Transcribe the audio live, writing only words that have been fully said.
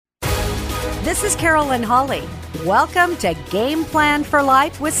This is Carolyn Hawley. Welcome to Game Plan for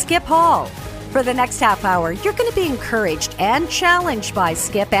Life with Skip Hall. For the next half hour, you're going to be encouraged and challenged by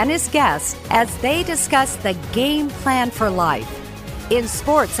Skip and his guests as they discuss the game plan for life. In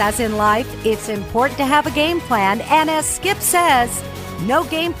sports, as in life, it's important to have a game plan, and as Skip says, no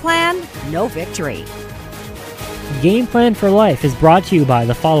game plan, no victory. Game Plan for Life is brought to you by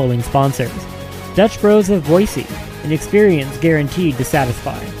the following sponsors: Dutch Bros of Boise, an experience guaranteed to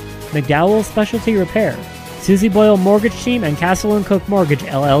satisfy; McDowell Specialty Repair, Susie Boyle Mortgage Team and Castle & Cook Mortgage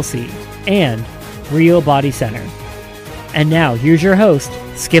LLC, and Rio Body Center. And now, here's your host,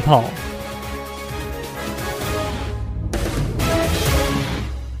 Skip Hall.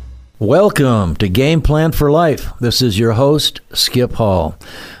 Welcome to Game Plan for Life. This is your host, Skip Hall.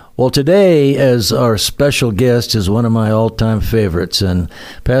 Well, today, as our special guest, is one of my all-time favorites, and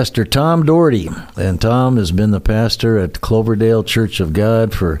Pastor Tom Dougherty. And Tom has been the pastor at Cloverdale Church of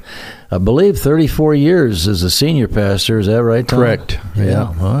God for, I believe, 34 years as a senior pastor. Is that right, Tom? Correct. Yeah.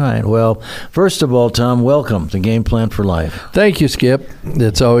 All right. Well, first of all, Tom, welcome to Game Plan for Life. Thank you, Skip.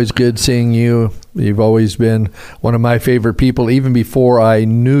 It's always good seeing you. You've always been one of my favorite people. Even before I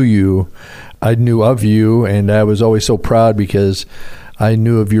knew you, I knew of you, and I was always so proud because I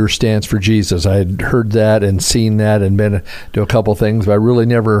knew of your stance for Jesus. I had heard that and seen that and been to a couple things, but I really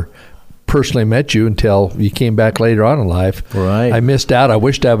never personally met you until you came back later on in life. Right. I missed out. I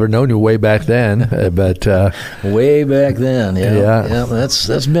wished I would have known you way back then, but way back then, yeah.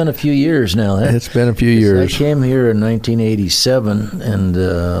 That's been a few years now. It's been a few years. I came here in 1987 and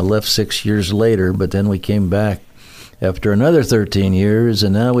left 6 years later, but then we came back after another 13 years,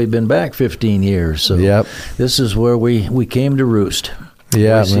 and now we've been back 15 years. So This is where we came to roost.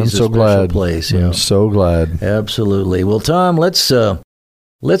 Yeah, I'm so glad. Place, I'm so glad. Absolutely. Well, Tom, let's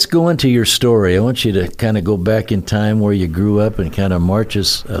go into your story. I want you to kind of go back in time where you grew up and kind of march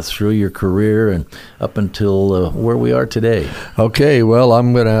us through your career and up until where we are today. Okay. Well,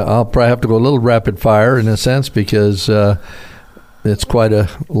 I'll probably have to go a little rapid fire in a sense because it's quite a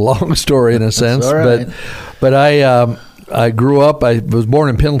long story in a sense. All right. But I grew up, I was born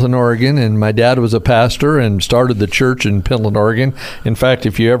in Pendleton, Oregon, and my dad was a pastor and started the church in Pendleton, Oregon. In fact,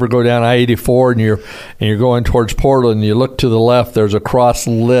 if you ever go down I-84 and you're going towards Portland, you look to the left, there's a cross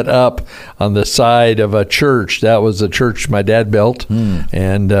lit up on the side of a church. That was a church my dad built,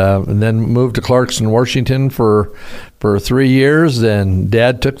 and then moved to Clarkston, Washington for 3 years. Then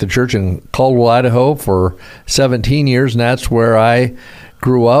Dad took the church in Caldwell, Idaho for 17 years, and that's where I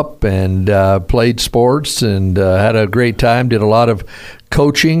grew up and played sports and had a great time, did a lot of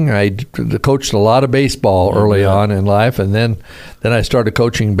coaching. I coached a lot of baseball early on in life, and then I started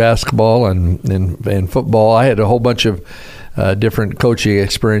coaching basketball and football. I had a whole bunch of different coaching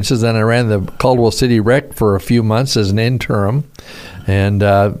experiences. Then I ran the Caldwell City Rec for a few months as an interim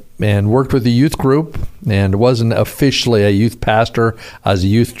and worked with the youth group and wasn't officially a youth pastor. I was a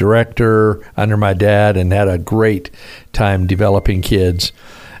youth director under my dad and had a great time developing kids.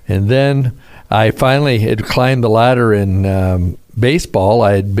 And then I finally had climbed the ladder in baseball.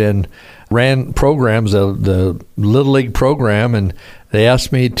 I had ran programs, the Little League program, and they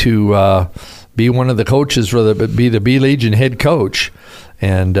asked me to be one of the coaches for be the B-Legion head coach.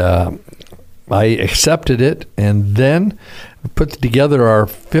 And I accepted it, and then put together our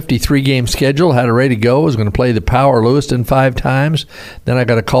 53-game schedule, had it ready to go. I was going to play the Power Lewiston 5 times. Then I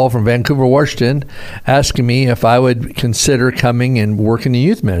got a call from Vancouver, Washington, asking me if I would consider coming and working in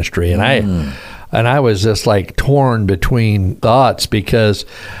youth ministry. And I was just like torn between thoughts because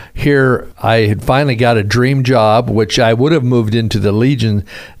here I had finally got a dream job, which I would have moved into the Legion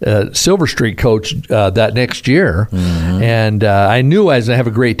Silver Streak coach that next year. And I knew I was going to have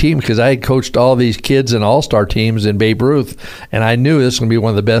a great team because I had coached all these kids in all-star teams in Babe Ruth, and I knew this was going to be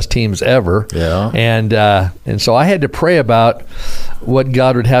one of the best teams ever. Yeah. And so I had to pray about what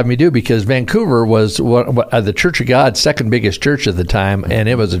God would have me do because Vancouver was the Church of God, second biggest church at the time, and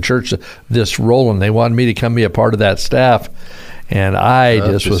it was a church this rolling. They wanted me to come be a part of that staff. And I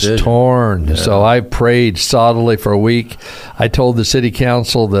just was torn. Yeah. So I prayed solidly for a week. I told the city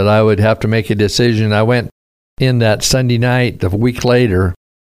council that I would have to make a decision. I went in that Sunday night, a week later,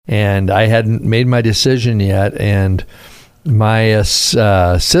 and I hadn't made my decision yet. And my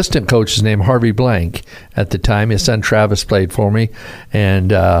assistant coach is named Harvey Blank at the time. His son Travis played for me.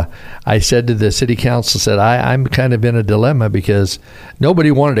 And I said to the city council, I'm kind of in a dilemma because nobody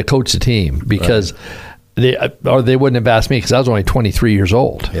wanted to coach the team because they wouldn't have asked me because I was only 23 years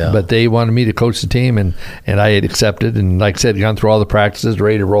old. Yeah. But they wanted me to coach the team, and I had accepted. And like I said, gone through all the practices,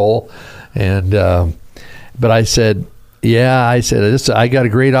 ready to roll. And but I said, Yeah, I said, I got a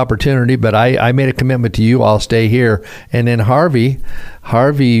great opportunity, but I made a commitment to you. I'll stay here. And then Harvey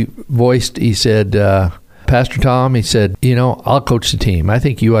voiced, he said, Pastor Tom, he said, I'll coach the team. I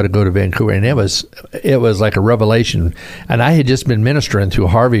think you ought to go to Vancouver. And it was like a revelation. And I had just been ministering through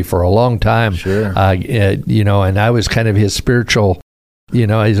Harvey for a long time. Sure. And I was kind of his spiritual,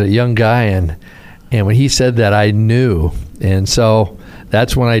 he's a young guy. And when he said that, I knew. And so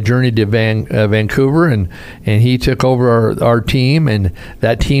that's when I journeyed to Vancouver, and he took over our team, and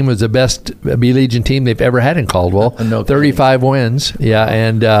that team was the best B Legion team they've ever had in Caldwell. No 35 wins,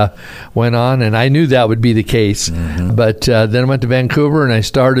 and went on, and I knew that would be the case. Mm-hmm. But then I went to Vancouver, and I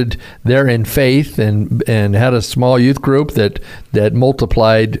started there in faith, and had a small youth group that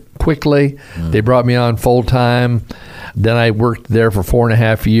multiplied quickly. Mm. They brought me on full time. Then I worked there for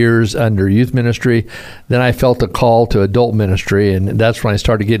 4.5 years under youth ministry. Then I felt a call to adult ministry, and that's when I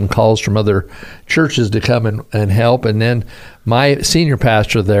started getting calls from other churches to come and help. And then my senior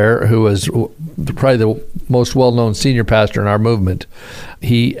pastor there, who was probably the most well-known senior pastor in our movement,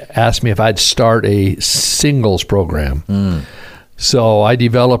 he asked me if I'd start a singles program. Mm. So I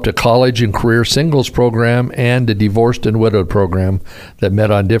developed a college and career singles program and a divorced and widowed program that met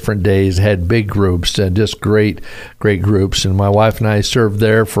on different days, had big groups and just great groups. And my wife and I served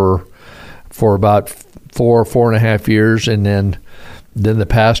there for about 4.5 years. And then the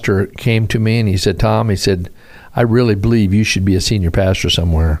pastor came to me and he said, Tom, I really believe you should be a senior pastor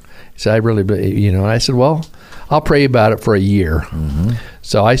somewhere. He said, I really believe, and I said, well, I'll pray about it for a year. Mm-hmm.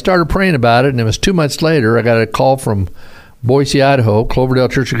 So I started praying about it, and it was 2 months later, I got a call from Boise, Idaho, Cloverdale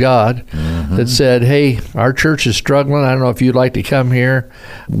Church of God, mm-hmm. that said, hey, our church is struggling. I don't know if you'd like to come here.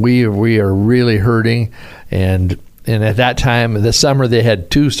 We are really hurting. And at that time, this summer, they had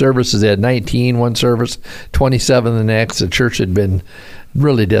 2 services. They had 19 one service, 27 the next. The church had been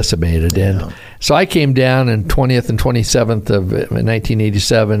really decimated. And so I came down on 20th and 27th of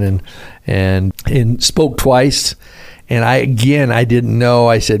 1987 and spoke twice. And I didn't know.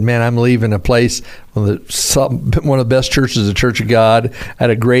 I said, man, I'm leaving a place, one of the best churches, the Church of God. Had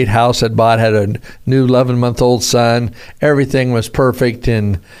a great house I'd bought, had a new 11-month-old son. Everything was perfect.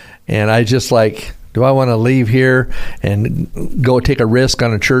 And I just like, do I want to leave here and go take a risk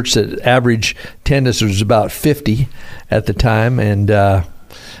on a church that average attendance was about 50 at the time? And I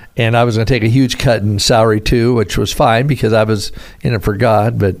was going to take a huge cut in salary too, which was fine because I was in it for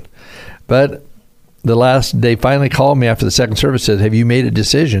God. But they finally called me after the second service, said, have you made a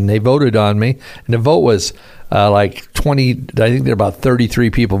decision? They voted on me, and the vote was like 20, I think there were about 33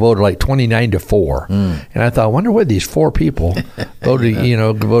 people voted, like 29-4. Mm. And I thought, I wonder why these 4 people voted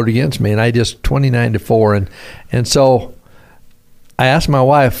against me, and I just 29-4. And so I asked my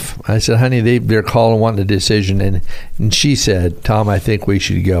wife, I said, honey, they're calling wanting a decision. And she said, Tom, I think we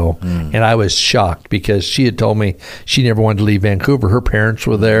should go. Mm. And I was shocked because she had told me she never wanted to leave Vancouver. Her parents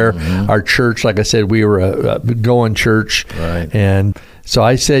were there. Mm-hmm. Our church, like I said, we were a going church. Right. And so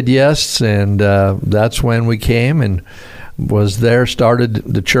I said yes, and that's when we came and was there, started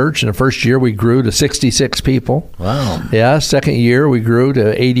the church. In the first year, we grew to 66 people. Wow. Yeah. Second year, we grew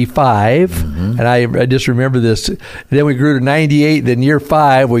to 85. Mm-hmm. And I just remember this. Then we grew to 98. Then year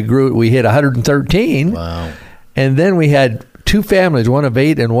 5, we hit 113. Wow. And then we had 2 families, one of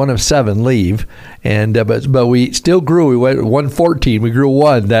 8 and one of 7, leave. And but we still grew. We went 114. We grew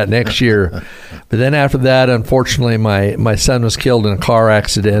 1 that next year. But then after that, unfortunately, my son was killed in a car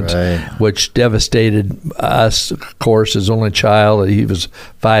accident, right, which devastated us, of course, as only child. He was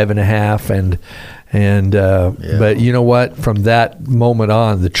 5.5. But you know what? From that moment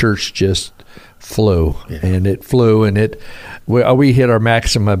on, the church just flew. Yeah. And it flew, and we hit our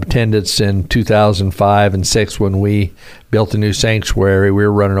maximum attendance in 2005 and 6 when we built a new sanctuary. We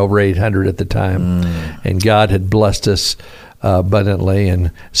were running over 800 at the time, and God had blessed us abundantly.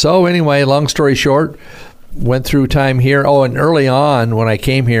 And so anyway, long story short, went through time here. Oh, and early on when I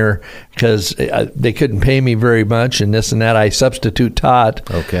came here, because they couldn't pay me very much and this and that, I substitute taught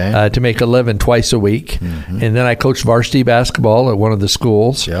to make a living twice a week. Mm-hmm. And then I coached varsity basketball at one of the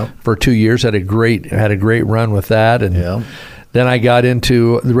schools for 2 years. Had a great run with that. And then I got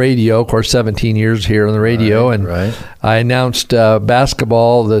into the radio, of course, 17 years here on the radio, I announced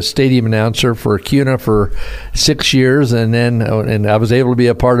basketball, the stadium announcer for CUNA for 6 years, and I was able to be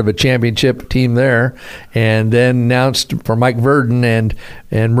a part of a championship team there, and then announced for Mike Verdon and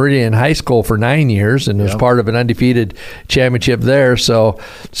Meridian High School for 9 years, and was part of an undefeated championship there. So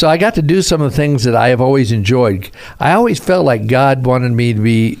I got to do some of the things that I have always enjoyed. I always felt like God wanted me to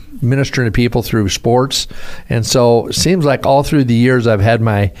be ministering to people through sports, and so it seems like all through the years I've had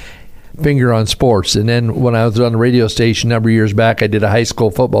my finger on sports. And then when I was on the radio station a number of years back, I did a high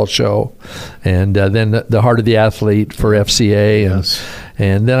school football show, and then the Heart of the Athlete for FCA,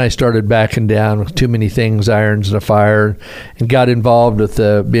 and then I started backing down with too many things, irons in the fire, and got involved with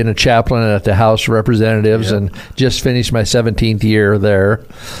being a chaplain at the House of Representatives, and just finished my 17th year there.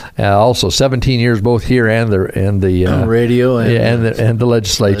 Also 17 years both here and the radio and the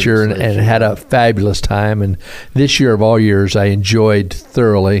legislature, and had a fabulous time. And this year of all years, I enjoyed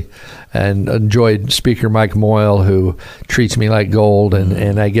thoroughly. And enjoyed Speaker Mike Moyle, who treats me like gold,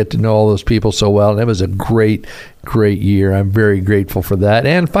 and I get to know all those people so well. And it was a great year. I'm very grateful for that.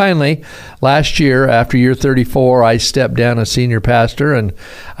 And finally, last year, after year 34, I stepped down as senior pastor, and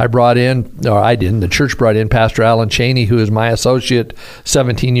the church brought in Pastor Alan Cheney, who is my associate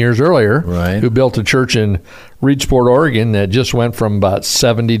 17 years earlier, who built a church in Reedsport, Oregon, that just went from about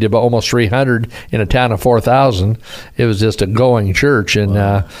 70 to almost 300 in a town of 4,000. It was just a going church,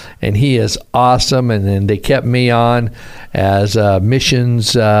 and he is awesome. And then they kept me on as a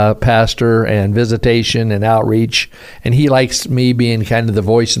missions pastor and visitation and outreach, and he likes me being kind of the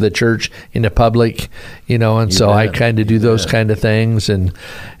voice of the church in the public, and so I kind of do those kind of things, and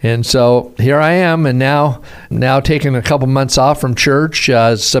so here I am, and now taking a couple months off from church,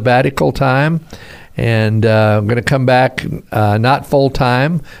 sabbatical time. And I'm going to come back, not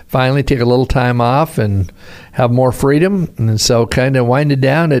full-time, finally take a little time off and have more freedom. And so kind of winded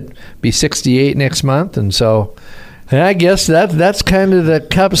down. It'd be 68 next month. And so I guess that's kind of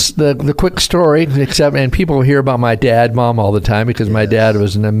the quick story, and people hear about my dad, mom all the time, because my dad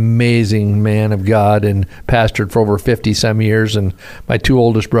was an amazing man of God and pastored for over 50-some years. And my two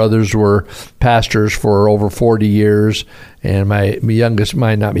oldest brothers were pastors for over 40 years. And my youngest,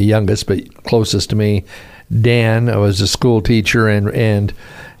 not my youngest, but closest to me, Dan, was a school teacher, and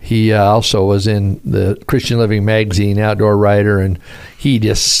he also was in the Christian Living magazine, outdoor writer, and he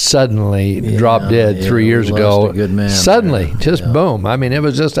just suddenly dropped dead 3 years ago. A good man. Suddenly, boom. I mean, it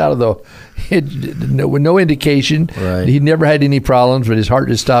was just out of no indication. Right. He never had any problems, but his heart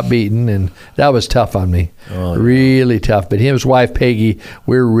just stopped beating, and that was tough on me. Really tough. But his wife, Peggy,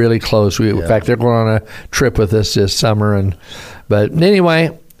 we're really close. In fact, they're going on a trip with us this summer. But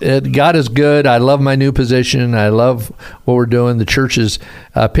anyway, God is good. I love my new position. I love what we're doing. The church is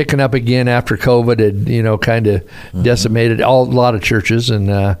picking up again after COVID had, kind of decimated a lot of churches,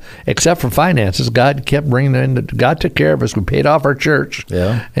 and except for finances, God kept bringing in. God took care of us. We paid off our church,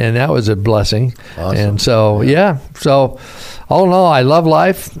 and that was a blessing. Awesome. And so, so all in all, I love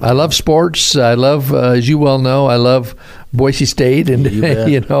life. I love sports. I love, as you well know, I love Boise State, and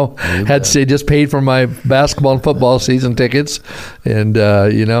had to say just paid for my basketball and football season tickets, and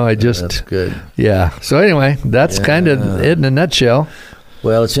I just that's good. So anyway, that's kind of it in a nutshell.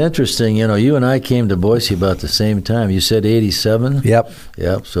 Well, it's interesting. You and I came to Boise about the same time. You said 87. Yep.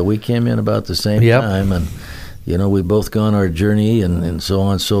 So we came in about the same time, and we both gone our journey, and so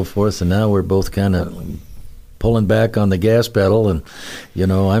on and so forth, and now we're both kind of pulling back on the gas pedal, and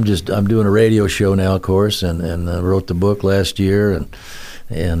I'm doing a radio show now, of course, and wrote the book last year,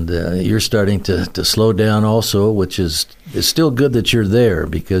 and you're starting to slow down also, which is still good that you're there,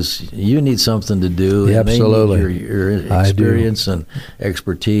 because you need something to do. Yeah, absolutely. They need your experience and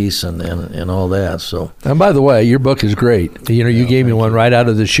expertise and all that. So, and by the way, your book is great. You gave me one right out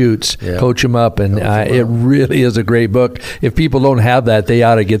of the chutes. Yeah. Coach 'em Up, and it really is a great book. If people don't have that, they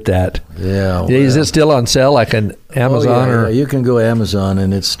ought to get that. Yeah. Is it still on sale, like an Amazon? Yeah, you can go Amazon,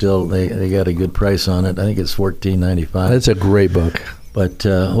 and it's still they got a good price on it. I think it's $14.95. That's a great book. But,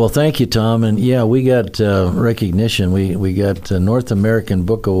 well, thank you, Tom. And, we got recognition. We got North American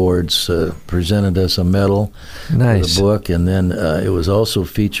Book Awards presented us a medal for the book. And then it was also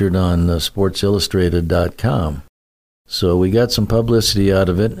featured on SportsIllustrated.com. So we got some publicity out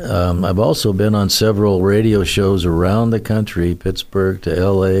of it. I've also been on several radio shows around the country, Pittsburgh to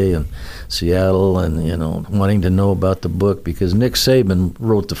L.A. and Seattle, and, wanting to know about the book, because Nick Saban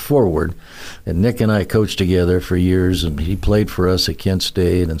wrote the foreword, and Nick and I coached together for years, and he played for us at Kent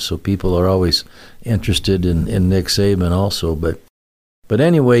State, and so people are always interested in Nick Saban also. But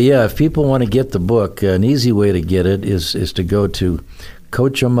anyway, if people want to get the book, an easy way to get it is to go to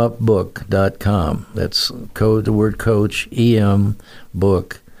CoachEmUpBook.com. That's the word coach, EM,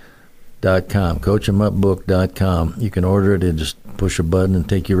 book.com. CoachEmUpBook.com. You can order it and just push a button and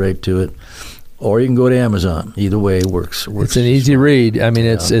take you right to it. Or you can go to Amazon. Either way works. It's an easy read. I mean,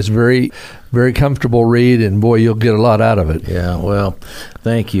 it's very, very comfortable read, and boy, you'll get a lot out of it. Yeah, well,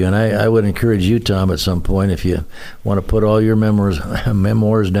 thank you. And I would encourage you, Tom, at some point, if you want to put all your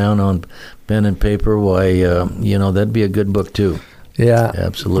memoirs down on pen and paper, why, that'd be a good book too. Yeah,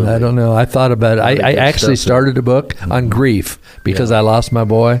 absolutely. I don't know. I thought about it. I actually started a book on grief because I lost my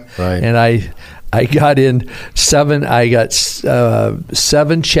boy, right. And I got in seven. I got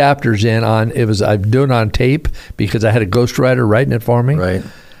 7 chapters in on it. I'm doing it on tape because I had a ghostwriter writing it for me, right?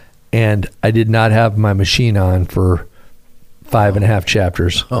 And I did not have my machine on for 5.5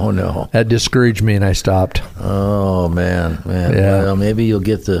 chapters. Oh no, that discouraged me, and I stopped. Oh man. Yeah. Well, maybe you'll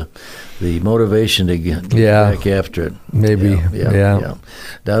get the motivation to get back after it. Maybe. Yeah.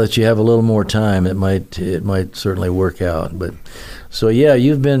 Now that you have a little more time, it might certainly work out. But so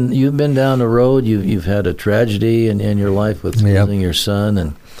you've been down the road. You've had a tragedy in your life with losing your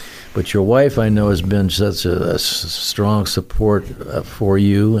son, but your wife, I know, has been such a strong support for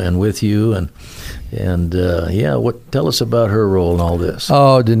you and with you, and tell us about her role in all this.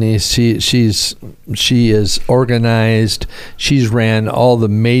 Oh, Denise, she is organized. She's ran all the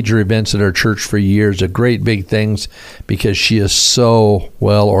major events at our church for years, the great big things, because she is so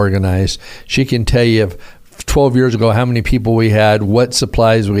well organized. She can tell you 12 years ago how many people we had, what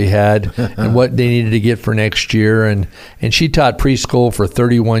supplies we had, and what they needed to get for next year. And she taught preschool for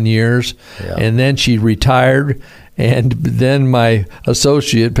 31 years, and then she retired. And then my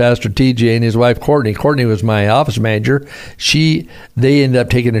associate, Pastor TJ, and his wife, Courtney was my office manager. They ended up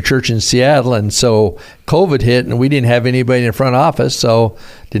taking a church in Seattle, and so COVID hit, and we didn't have anybody in the front office, so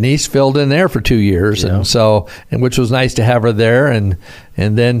Denise filled in there for 2 years, and which was nice to have her there. And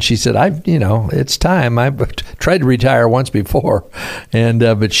then she said, it's time. I've tried to retire once before, and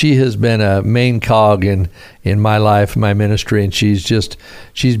but she has been a main cog in my life, my ministry, and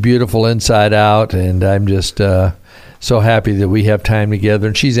she's beautiful inside out, and I'm just so happy that we have time together.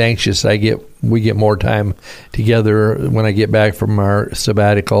 And she's anxious we get more time together when I get back from our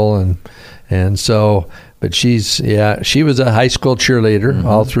sabbatical, and so. But she was a high school cheerleader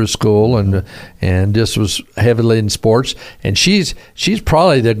all through school, and just was heavily in sports. And she's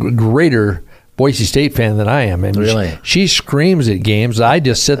probably the greater Boise State fan than I am. And really? She screams at games. I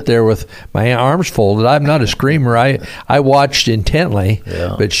just sit there with my arms folded. I'm not a screamer. I watched intently,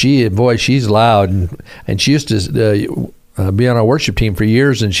 but she's loud, and she used to be on our worship team for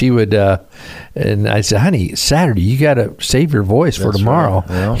years, and she would and I said, honey, Saturday you got to save your voice for tomorrow.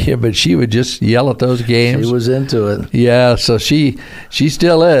 Right. Yeah, but she would just yell at those games. She was into it. Yeah, so she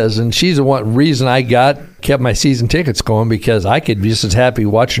still is, and she's the one reason I kept my season tickets going, because I could be just as happy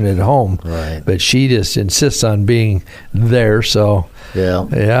watching it at home. Right. But she just insists on being there. So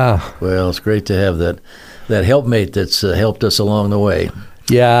yeah. Well, it's great to have that helpmate that's helped us along the way.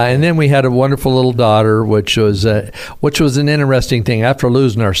 Yeah, and then we had a wonderful little daughter, which was an interesting thing. After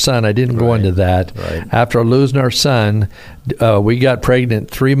losing our son, I didn't go into that. Right. After losing our son, we got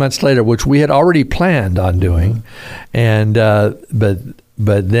pregnant 3 months later, which we had already planned on doing, and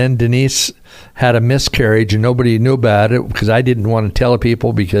but then Denise had a miscarriage, and nobody knew about it because I didn't want to tell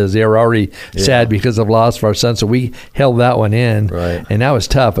people because they were already sad because of loss of our son. So we held that one in, right. And that was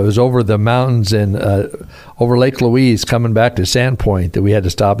tough. It was over the mountains and over Lake Louise coming back to Sandpoint that we had to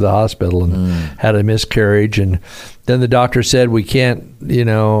stop at the hospital and had a miscarriage. And then the doctor said we can't,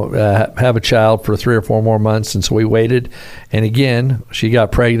 have a child for 3 or 4 more months. And so we waited. And again, she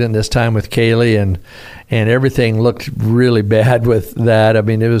got pregnant, this time with Kaylee, and everything looked really bad with that. I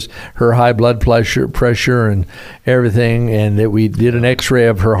mean, it was her high blood pressure and everything. And we did an X-ray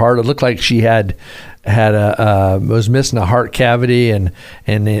of her heart. It looked like she was missing a heart cavity, and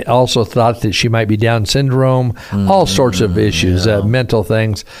they also thought that she might be Down syndrome, all sorts of issues, mental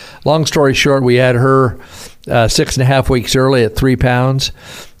things. Long story short, we had her 6.5 weeks early at 3 pounds.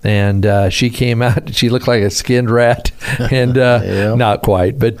 And she came out, she looked like a skinned rat, and not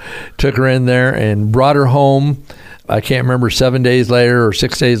quite, but took her in there and brought her home. I can't remember, 7 days later or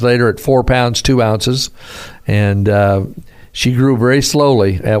 6 days later at 4 pounds, 2 ounces. And she grew very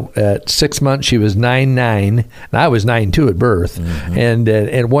slowly. At 6 months, she was 9'9", and I was 9'2" at birth. And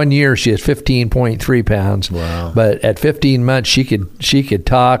at 1 year, she was 15.3 pounds. Wow. But at 15 months, she could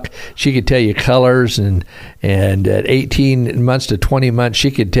talk. She could tell you colors, and at 18 months to 20 months, she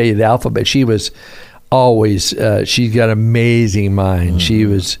could tell you the alphabet. She was always she's got an amazing mind.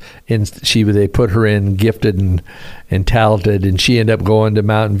 They put her in gifted and talented, and she ended up going to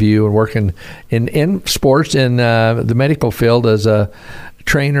Mountain View and working in sports in the medical field as a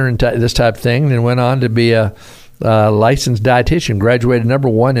trainer and this type of thing, and went on to be a licensed dietitian, graduated number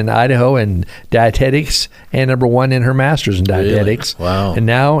 1 in Idaho in dietetics and number 1 in her master's in dietetics. Really? Wow. And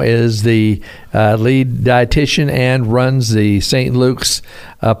now is the lead dietitian and runs the St. Luke's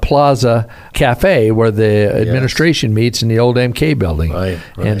Plaza Cafe, where the administration meets in the old MK building. Right.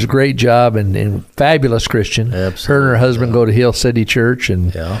 And it's a great job and fabulous Christian. Absolutely. Her and her husband go to Hill City Church,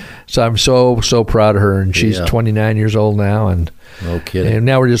 and so I'm so proud of her. And she's 29 years old now, and No kidding. And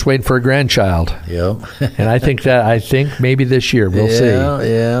now we're just waiting for a grandchild. Yep. And I think maybe this year we'll see.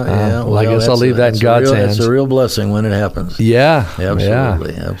 Yeah. Well, I guess I'll leave that in God's hands. It's a real blessing when it happens. Yeah.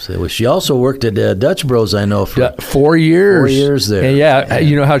 Absolutely. She also worked at Dutch Bros, I know, for 4 years. 4 years there. And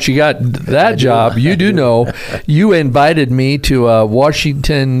you know how she got that job. You do know. You invited me to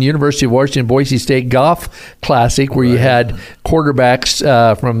University of Washington Boise State Golf Classic, where you had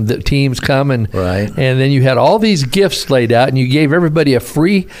quarterbacks from the teams come, and then you had all these gifts laid out, and you gave everybody a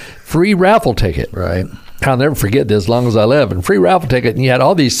free raffle ticket. Right. I'll never forget this as long as I live. And free raffle ticket, and you had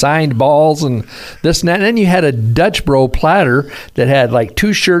all these signed balls and this and that. And then you had a Dutch Bro platter that had like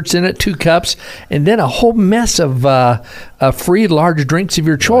 2 shirts in it, 2 cups, and then a whole mess of free large drinks of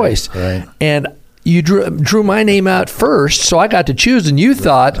your choice. Right. And you drew my name out first, so I got to choose. And you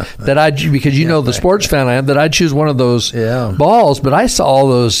thought that because you know the sports fan I am, that I'd choose one of those balls. But I saw all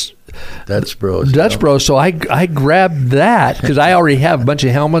those Dutch Bros. So I grabbed that because I already have a bunch of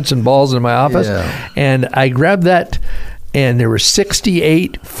helmets and balls in my office, and I grabbed that, and there were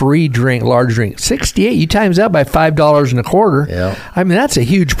 68 free large drinks. 68. You times that by $5 and a quarter. Yeah. I mean, that's a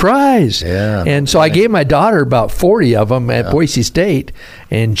huge prize. Yeah. And so I gave my daughter about 40 of them at Boise State,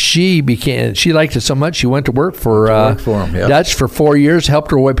 and she liked it so much she went to work for Dutch for 4 years,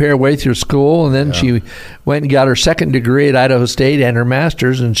 helped her her way through school, and then she went and got her second degree at Idaho State and her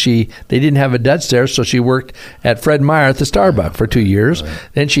master's, and they didn't have a Dutch there, so she worked at Fred Meyer at the Starbucks for 2 years. Right.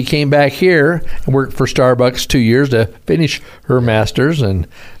 Then she came back here and worked for Starbucks 2 years to finish her master's, and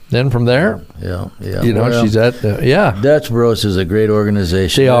then from there, she's at Dutch Bros is a great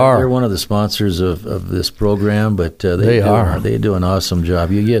organization. They're one of the sponsors of this program, but they do an awesome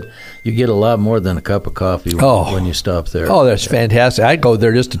job. You get a lot more than a cup of coffee when you stop there. Oh, that's fantastic! I go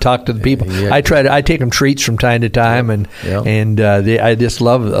there just to talk to the people. I take them treats from time to time, and I just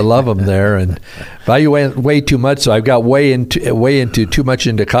love them there. And if I went way too much, so I've got way into too much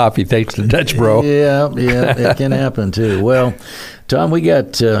into coffee, thanks to Dutch Bro. Yeah, it can happen too. Well, Tom, we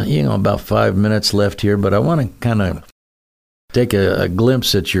got about 5 minutes left here, but I want to kind of take a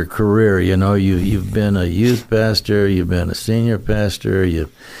glimpse at your career. You've been a youth pastor, you've been a senior pastor,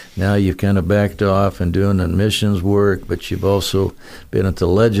 now you've kind of backed off and doing missions work, but you've also been at the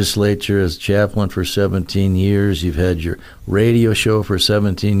legislature as chaplain for 17 years. You've had your radio show for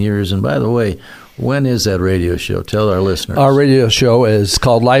 17 years. And by the way, when is that radio show? Tell our listeners. Our radio show is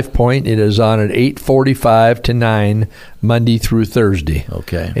called Life Point. It is on at 8:45 to 9, Monday through Thursday.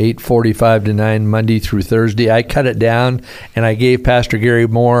 Okay. 8:45 to 9, Monday through Thursday. I cut it down, and I gave Pastor Gary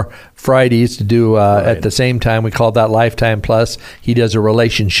more Fridays to do at the same time. We call that Lifetime Plus. He does a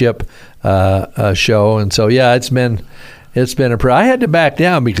relationship show. And so, it's been I had to back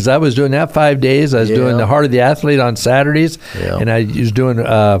down because I was doing that 5 days. I was doing the Heart of the Athlete on Saturdays, and I was doing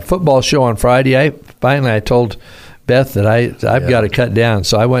a football show on Friday. I told Beth that I've got to cut down,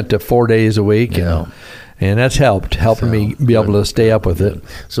 so I went to 4 days a week, and that's helping me be able to stay up with it.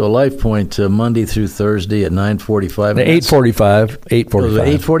 So Life Point Monday through Thursday at 9:45. 8:45. 8:45.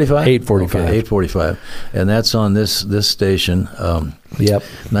 8:45. 8:45. Okay, 8:45, and that's on this station.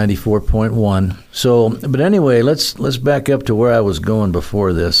 94.1. So, but anyway, let's back up to where I was going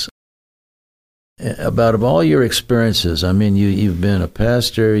before this. About of all your experiences, I mean, you've been a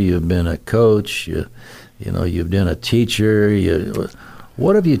pastor, you've been a coach, you've been a teacher.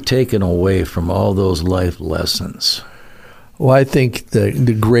 What have you taken away from all those life lessons? Well, I think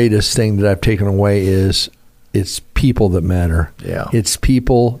the greatest thing that I've taken away is it's people that matter. Yeah, it's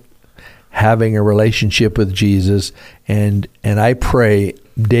people having a relationship with Jesus, and I pray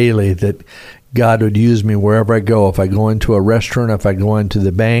daily that God would use me wherever I go. If I go into a restaurant, if I go into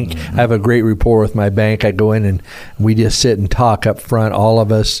the bank, I have a great rapport with my bank. I go in and we just sit and talk up front, all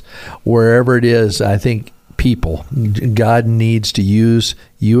of us, wherever it is. I think people, God needs to use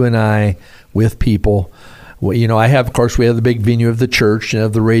you and I with people. Well, we have the big venue of the church and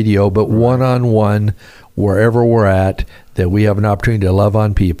of the radio, but one-on-one, wherever we're at, that we have an opportunity to love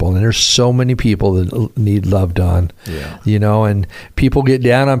on people. And there's so many people that need loved on, and people get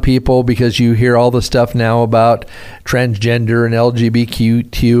down on people because you hear all the stuff now about transgender and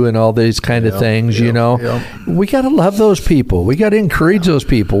LGBTQ and all these kind of things, We got to love those people. We got to encourage those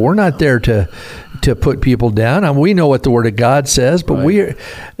people. We're not there to put people down. I mean, we know what the Word of God says, but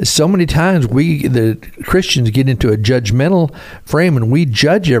so many times the Christians get into a judgmental frame and we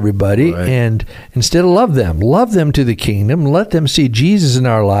judge everybody, and instead of love them to the kingdom, let them see Jesus in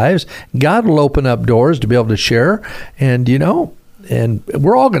our lives. God will open up doors to be able to share, and and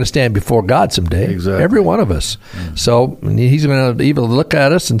we're all going to stand before God someday. Exactly. Every one of us. So he's going to either look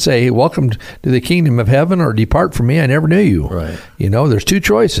at us and say, hey, welcome to the kingdom of heaven, or depart from me, I never knew you. Right. There's two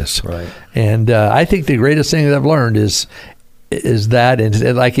choices. Right. And I think the greatest thing that I've learned is is that,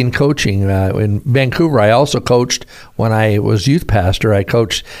 and like in coaching in Vancouver, I also coached when I was youth pastor. I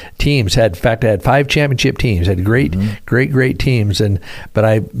coached teams. I had 5 championship teams. Had great teams. But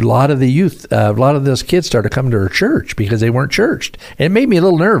a lot of the youth, a lot of those kids started coming to our church because they weren't churched. And it made me a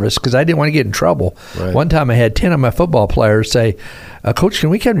little nervous because I didn't want to get in trouble. Right. One time I had 10 of my football players say, "Coach, can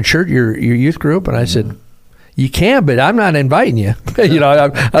we come to church, your youth group?" And I said, "You can, but I'm not inviting you."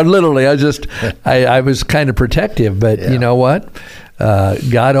 I was kind of protective, but you know what?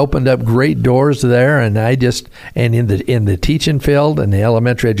 God opened up great doors there, and in the teaching field and the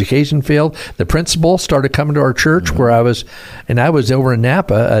elementary education field, the principal started coming to our church where I was over in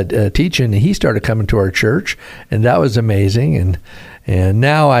Napa teaching, and he started coming to our church, and that was amazing. And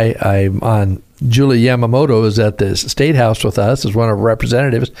now I'm on. Julie Yamamoto is at the State House with us as one of our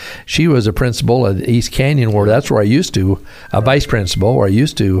representatives. She was a principal at East Canyon, where that's where I used to, a vice principal, where I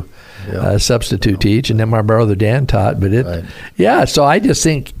used to substitute teach, and then my brother Dan taught. But so I just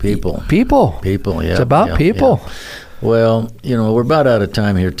think people. It's about people. Yeah. Well, we're about out of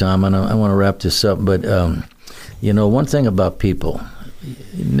time here, Tom, and I want to wrap this up. But one thing about people,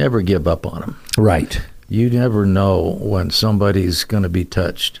 you never give up on them. Right. You never know when somebody's going to be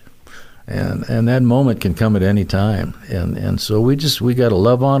touched. And that moment can come at any time, and so we got to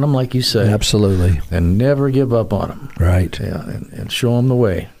love on them, like you say, absolutely, and never give up on them, right? Yeah, and show them the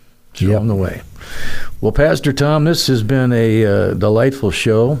way, them the way. Well, Pastor Tom, this has been a delightful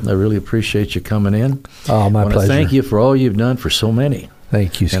show. I really appreciate you coming in. Oh, my pleasure. Thank you for all you've done for so many.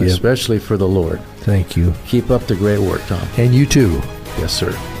 Thank you, Skip, and especially for the Lord. Thank you. Keep up the great work, Tom. And you too. Yes,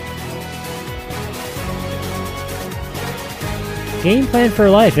 sir. Game Plan for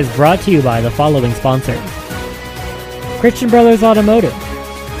Life is brought to you by the following sponsors. Christian Brothers Automotive,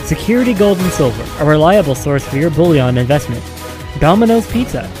 Security Gold and Silver, a reliable source for your bullion investment. Domino's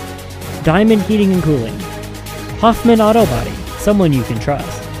Pizza, Diamond Heating and Cooling, Hoffman Auto Body, someone you can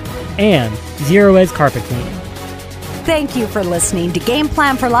trust, and Zero Edge Carpet Cleaning. Thank you for listening to Game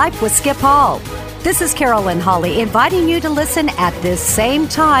Plan for Life with Skip Hall. This is Carolyn Hawley inviting you to listen at this same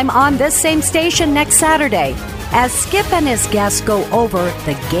time on this same station next Saturday as Skip and his guests go over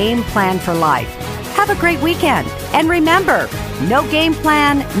the game plan for life. Have a great weekend. And remember, no game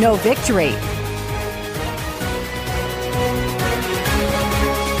plan, no victory.